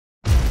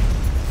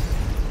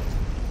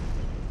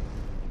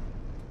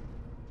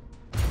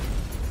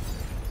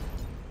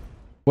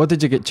What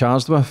did you get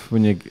charged with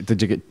when you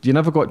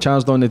never got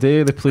charged on the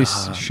day? The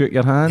police shook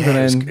your hand, yeah,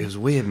 and then it was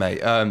weird,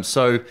 mate.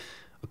 So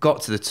I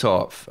got to the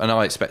top, and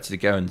I expected to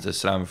go into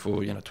Slam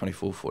for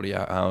 24, 48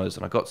 hours,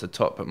 and I got to the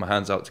top, put my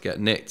hands out to get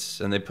nicked,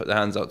 and they put their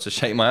hands out to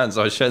shake my hands.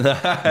 So I shook their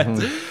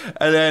hand,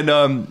 and then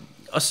I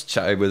was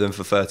chatting with them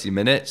for 30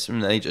 minutes,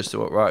 and they just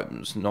thought, right,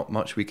 there's not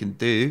much we can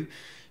do,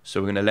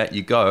 so we're going to let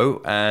you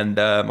go. And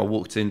I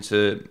walked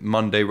into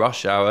Monday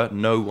rush hour,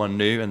 no one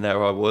knew, and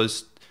there I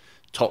was,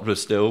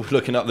 topless still,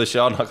 looking up the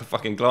Shard like I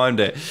fucking climbed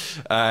it.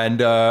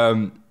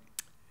 And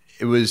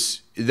it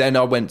was, then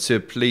I went to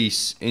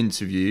police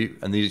interview,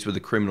 and these were the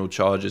criminal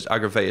charges: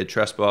 aggravated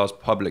trespass,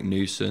 public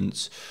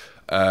nuisance,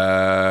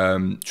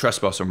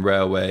 trespass on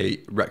railway,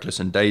 reckless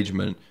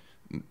endangerment.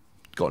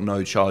 Got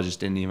no charges,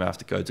 didn't even have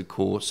to go to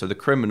court. So the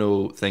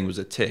criminal thing was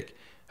a tick.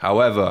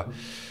 However,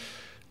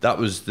 that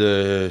was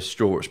the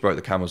straw which broke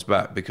the camel's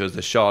back, because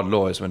the Shard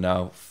lawyers were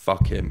now,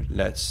 fuck him,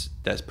 let's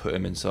put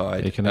him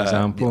inside. Take an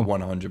example.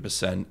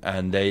 100%.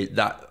 And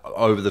that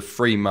over the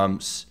 3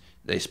 months,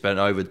 they spent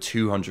over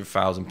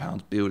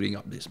 £200,000 building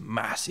up this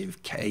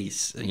massive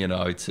case,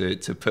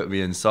 to put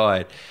me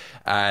inside.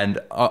 And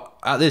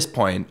at this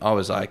point, I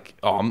was like,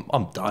 oh,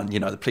 I'm done.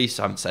 The police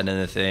haven't said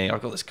anything.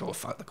 I've got this call.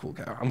 Fuck the court.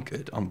 I'm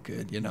good.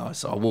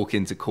 So I walk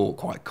into court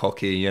quite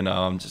cocky.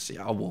 I'm just,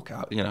 I'll walk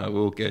out. We're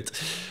all good.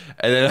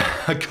 And then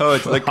I go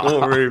into the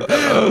courtroom.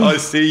 I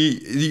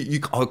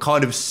see, I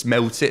kind of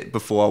smelt it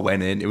before I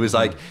went in. It was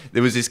like,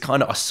 there was this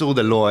kind of, I saw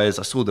the lawyers,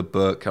 I saw the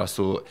book, I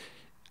thought,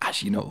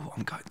 actually,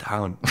 I'm going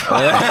down.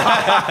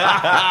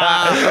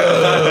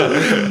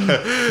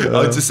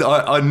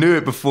 I knew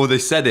it before they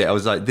said it. I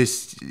was like,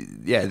 this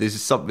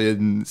is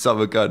something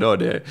going on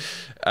here.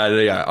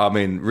 And yeah, I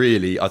mean,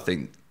 really, I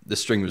think the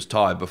string was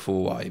tied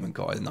before I even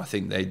got in. I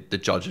think the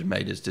judge had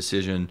made his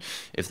decision,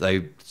 if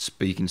they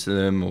speaking to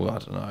them, or I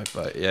don't know.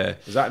 But yeah.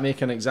 Does that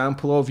make an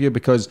example of you?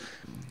 Because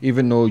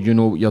even though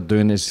what you're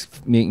doing is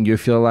making you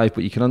feel alive,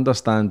 but you can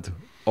understand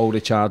all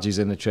the charges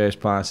and the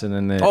trespassing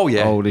and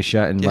all the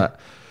shit and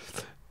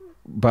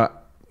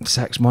But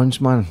 6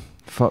 months, man,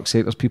 fuck's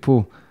sake, there's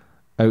people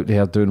out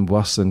there doing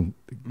worse than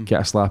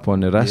get a slap on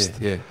the wrist.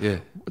 Yeah.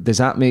 Does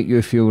that make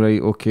you feel,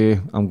 right, okay,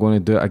 I'm going to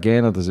do it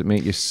again, or does it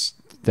make you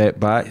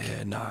step back?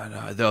 Yeah,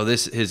 no. Though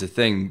here's the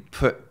thing: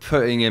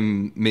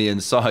 putting me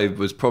inside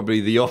was probably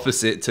the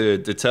opposite to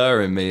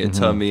deterring me. It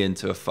turned me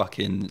into a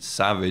fucking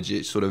savage.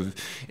 It sort of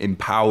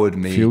empowered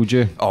me. Fueled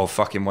you? Oh,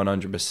 fucking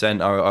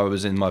 100%. I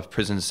was in my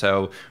prison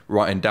cell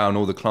writing down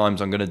all the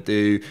crimes I'm gonna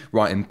do,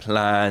 writing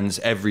plans,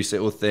 every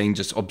single thing,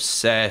 just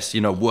obsessed.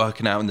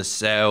 Working out in the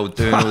cell,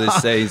 doing all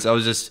these things. I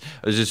was just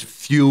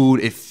fueled.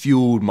 It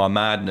fueled my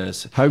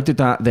madness. How did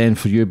that then,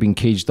 for you being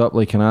caged up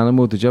like an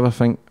animal? Did you ever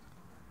think,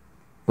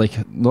 like,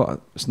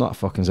 it's not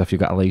fucking as if you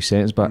got a life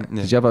sentence, but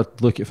did you ever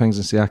look at things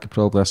and say, I could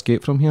probably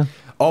escape from here?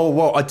 Oh,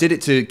 well, I did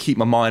it to keep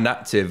my mind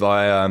active.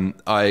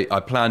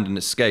 I planned an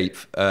escape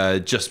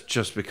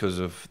just because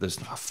of there's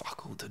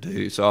fuck all to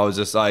do. So I was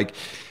just like,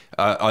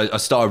 I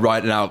started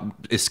writing out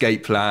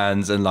escape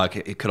plans, and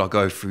like, could I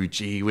go through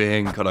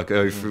G-Wing?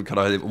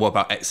 What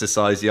about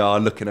exercise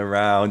yard, looking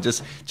around,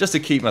 just to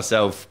keep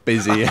myself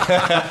busy. Do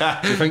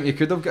you think you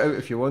could have got out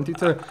if you wanted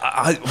to?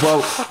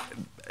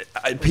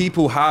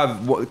 People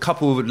have, a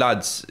couple of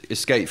lads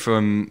escaped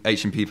from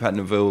HMP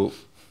Pentonville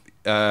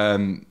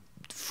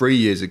 3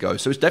 years ago,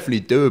 so it's definitely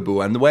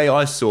doable. And the way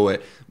I saw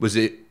it was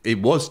it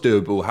was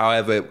doable.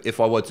 However, if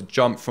I were to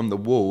jump from the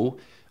wall,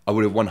 I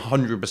would have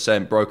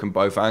 100% broken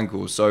both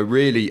ankles. So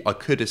really, I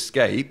could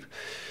escape,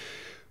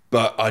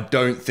 but I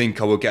don't think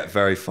I will get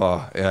very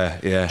far. Yeah.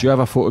 Do you have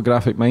a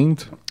photographic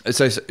mind?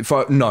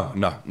 No.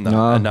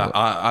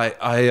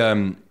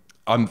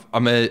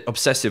 I'm an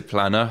obsessive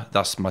planner.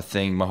 That's my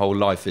thing. My whole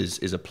life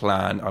is a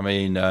plan. I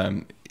mean,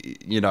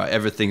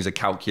 everything's a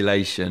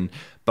calculation,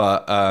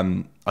 but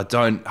I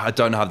don't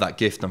have that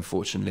gift,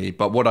 unfortunately.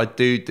 But what I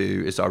do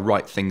is I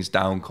write things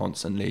down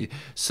constantly.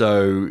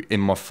 So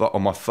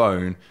on my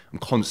phone, I'm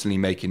constantly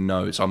making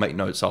notes. I'll make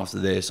notes after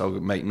this. I'll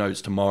make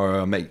notes tomorrow.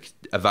 I'll make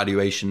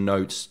evaluation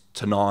notes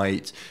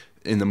tonight.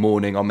 In the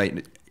morning, I'll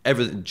make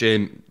everything,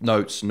 gym,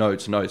 notes.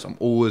 I'm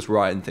always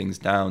writing things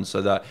down,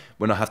 so that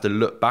when I have to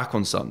look back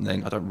on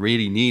something, I don't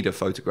really need a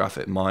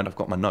photographic mind. I've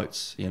got my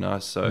notes,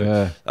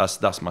 so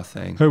that's my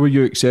thing. How were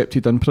you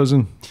accepted in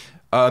prison?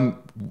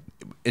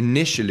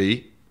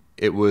 Initially,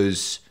 it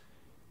was,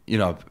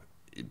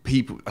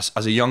 people,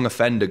 as a young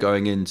offender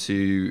going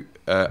into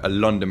a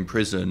London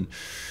prison,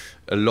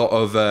 a lot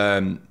of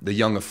the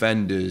young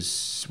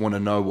offenders want to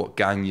know what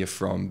gang you're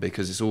from,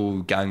 because it's all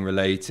gang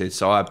related.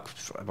 So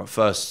my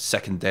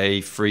second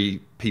day, 3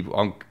 people,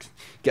 I'm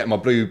getting my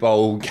blue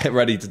bowl, get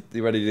ready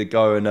to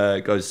go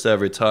and go serve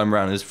a return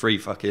round. There's 3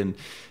 fucking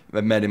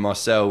men in my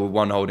cell,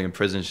 one holding a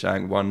prison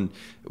shank, one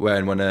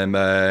wearing one of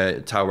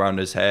them towel around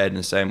his head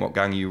and saying, what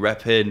gang are you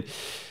repping?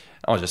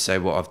 I'll just say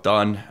what I've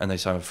done, and they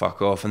say,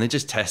 fuck off. And they're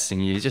just testing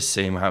you, just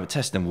seeing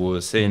testing the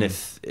waters, seeing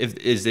if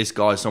is this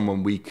guy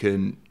someone we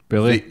can...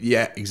 Billy?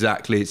 Yeah,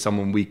 exactly. It's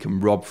someone we can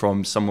rob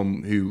from,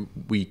 someone who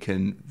we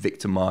can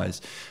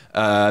victimize.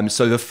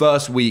 So the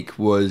first week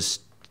was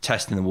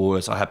testing the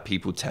waters. I had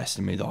people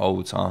testing me the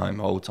whole time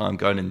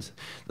going into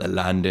the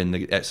landing,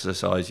 the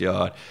exercise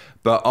yard.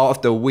 But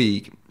after a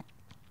week,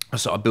 I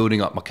started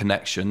building up my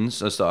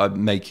connections. I started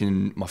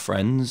making my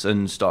friends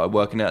and started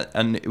working out,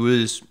 and it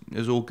was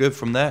all good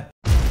from there.